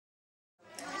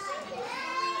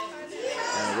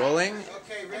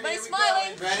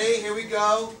Ready? Here we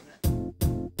go.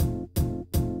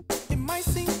 It might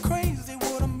seem crazy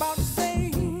what I'm about to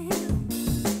say.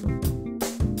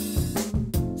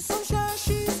 Sunshine,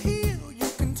 she's here. You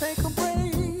can take a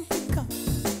break.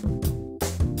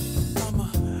 I'm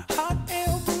a hot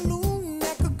air balloon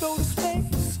that could go to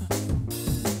space.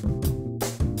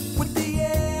 With the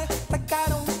air, like I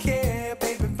don't care,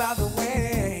 baby, by the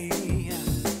way.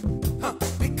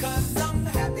 Because I'm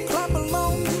happy. Clap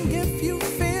along if you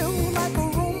feel like a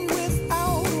room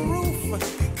without a roof.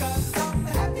 Because I'm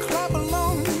happy. Clap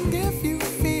along if you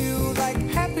feel like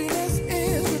happiness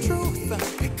is the truth.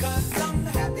 Because I'm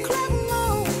happy. Clap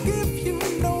along if you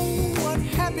know what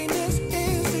happiness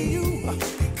is to you.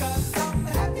 Because I'm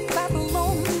happy. Clap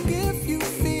along if you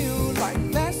feel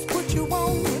like that's what you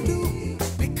want to do.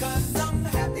 Because I'm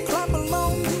happy. Clap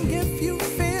along if you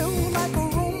feel like a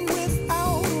room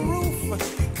without a roof.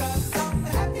 Because I'm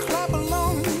happy. Clap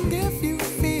along if you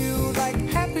feel like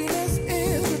happiness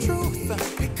is the truth.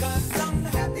 Because I'm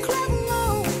happy. Clap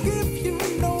along if you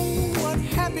know what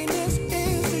happiness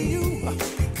is to you.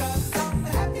 Because I'm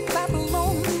happy. Clap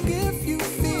along if you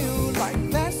feel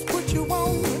like that's what you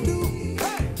want to do.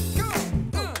 Hey,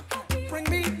 go! Bring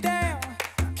me down,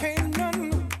 can't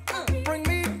none bring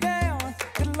me down.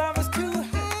 Your love is too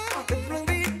high, bring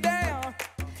me down.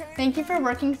 Thank you for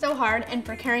working so hard and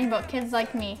for caring about kids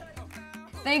like me.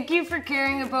 Thank you for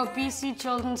caring about BC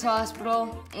Children's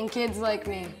Hospital and kids like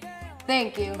me.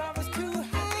 Thank you. Love is too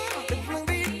high, bring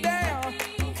me down.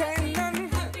 Can't none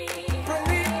bring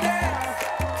me down.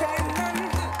 Can't none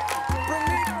bring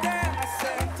me down. I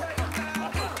said,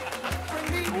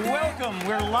 bring me down. Welcome.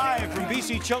 We're live from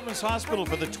BC Children's Hospital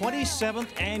for the 27th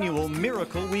Annual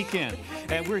Miracle Weekend.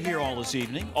 And we're here all this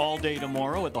evening, all day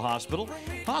tomorrow at the hospital.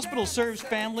 Hospital serves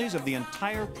families of the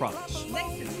entire province.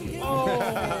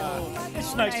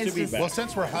 It's nice to be back. Well,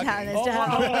 since we're hugging. Yeah, nice to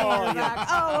have you back.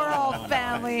 Oh, we're all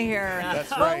family here. That's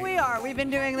Well, right. we are. We've been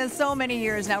doing this so many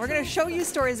years now. We're going to show you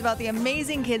stories about the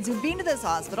amazing kids who've been to this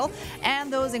hospital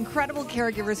and those incredible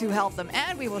caregivers who help them.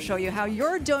 And we will show you how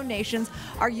your donations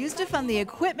are used to fund the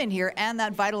equipment here and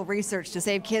that vital research to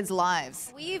save kids'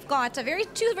 lives. We've got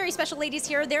two very special ladies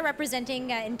here. They're representing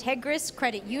Integris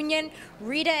Credit Union,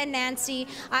 Rita and Nancy.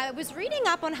 I was reading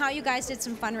up on how you guys did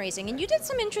some fundraising, and you did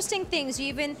some interesting things.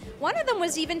 One of them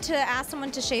was even to ask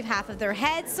someone to shave half of their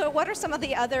head. So what are some of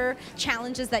the other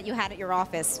challenges that you had at your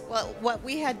office? Well, what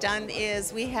we had done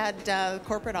is we had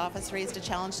corporate office raised a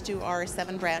challenge to our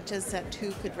 7 branches that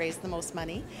who could raise the most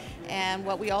money. And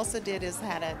what we also did is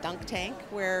had a dunk tank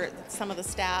where some of the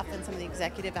staff and some of the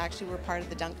executive actually were part of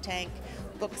the dunk tank.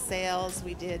 Book sales,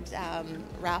 we did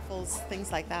raffles,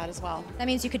 things like that as well. That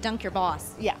means you could dunk your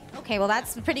boss. Yeah. Okay, well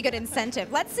that's a pretty good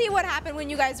incentive. Let's see what happened when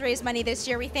you guys raised money this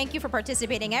year. We thank you for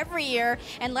participating every year,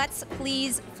 and let's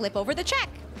please flip over the check.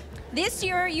 This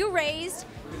year you raised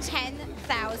 $10,000.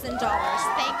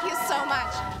 Thank you so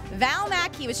much. Val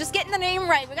Mackey was just getting the name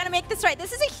right. We got to make this right.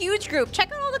 This is a huge group.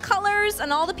 Check out all the colors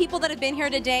and all the people that have been here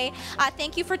today.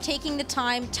 Thank you for taking the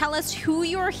time. Tell us who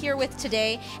you're here with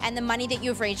today and the money that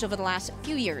you've raised over the last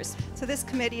few years. So this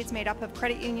committee is made up of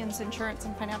credit unions, insurance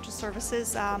and financial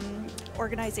services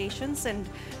organizations, and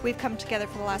we've come together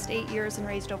for the last 8 years and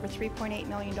raised over $3.8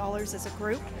 million as a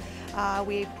group.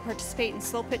 We participate in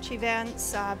slow pitch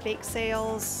events, bake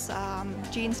sales,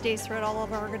 Jeans Days throughout all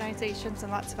of our organizations,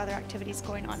 and lots of other activities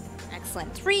going on.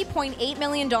 Excellent. $3.8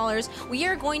 million. We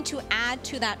are going to add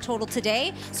to that total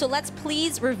today, so let's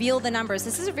please reveal the numbers.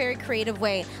 This is a very creative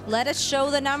way. Let us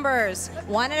show the numbers.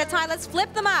 One at a time. Let's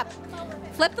flip them up.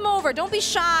 Flip them over. Don't be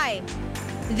shy.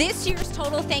 This year's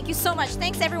total, thank you so much.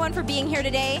 Thanks everyone for being here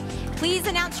today. Please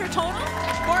announce your total.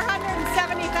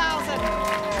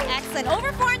 $470,000. Excellent.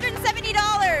 Over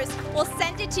 $470. We'll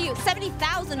send it to you.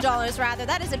 $70,000 rather.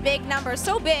 That is a big number.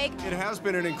 So big. It has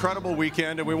been an incredible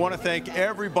weekend, and we want to thank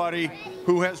everybody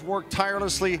who has worked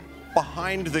tirelessly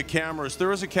behind the cameras.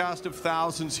 There is a cast of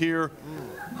thousands here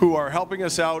who are helping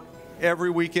us out every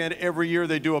weekend, every year.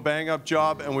 They do a bang-up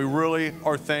job, and we really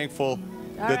are thankful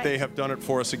that they have done it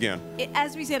for us again.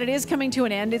 As we said, it is coming to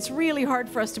an end. It's really hard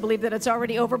for us to believe that it's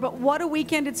already over, but what a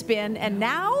weekend it's been. And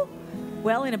now,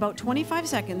 well, in about 25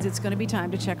 seconds, it's going to be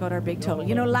time to check out our big total.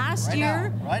 You know, last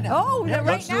year... Right now. Oh, Yeah, right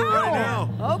let's do it right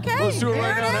now. Okay. Let's do it here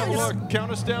right now. it Have a is. look.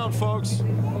 Count us down, folks.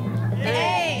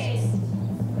 8,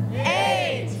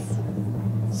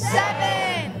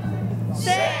 7,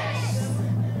 6,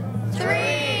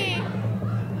 3,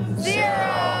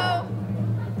 0,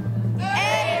 18.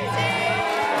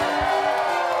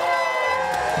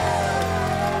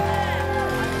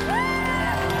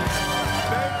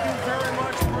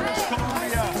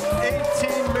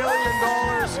 $18 million.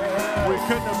 We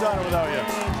couldn't have done it without you.